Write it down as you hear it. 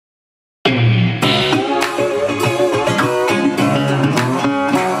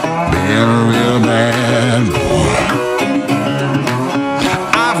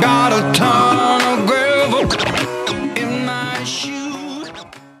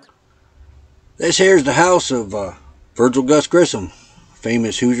This here is the house of Virgil Gus Grissom,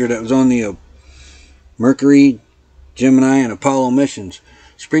 famous Hoosier that was on the Mercury, Gemini, and Apollo missions.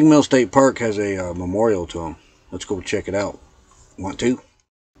 Spring Mill State Park has a memorial to him. Let's go check it out. Want to?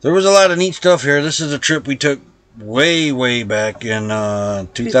 There was a lot of neat stuff here. This is a trip we took way back in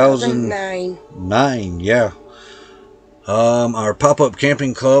 2009. Yeah. Our pop-up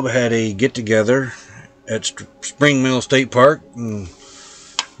camping club had a get-together at Spring Mill State Park, and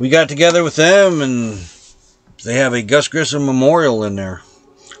we got together with them, and they have a Gus Grissom memorial in there,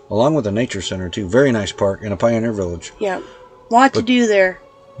 along with a nature center too. Very nice park in a pioneer village. Yeah, lot to do there.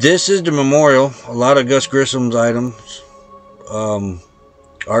 This is the memorial. A lot of Gus Grissom's items,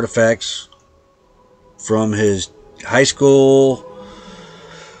 artifacts from his high school.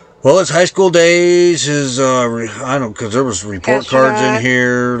 Well, his high school days, his, I don't know, because there was report cards in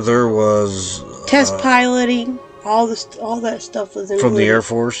here. There was test piloting. All that stuff was included. From the Air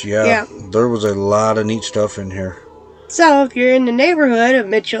Force, yeah. There was a lot of neat stuff in here. So, if you're in the neighborhood of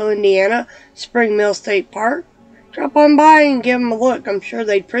Mitchell, Indiana, Spring Mill State Park, drop on by and give them a look. I'm sure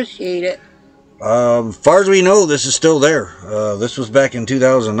they'd appreciate it. Far as we know, this is still there. This was back in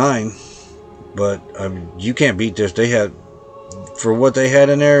 2009. But you can't beat this. They had, for what they had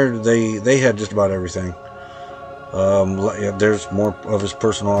in there, they had just about everything. There's more of his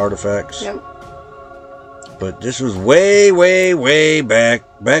personal artifacts. Yep. But this was way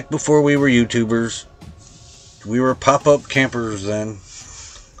back before we were YouTubers. We were pop-up campers then.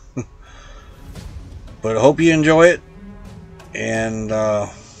 But I hope you enjoy it. And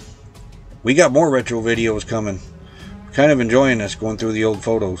we got more retro videos coming. Kind of enjoying this, going through the old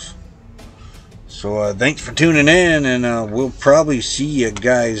photos. So thanks for tuning in, and we'll probably see you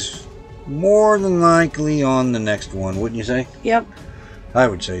guys more than likely on the next one, wouldn't you say? Yep. I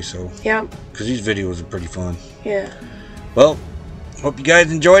would say so. Yep. Because these videos are pretty fun. Yeah. Well, hope you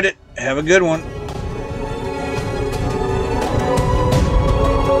guys enjoyed it. Have a good one.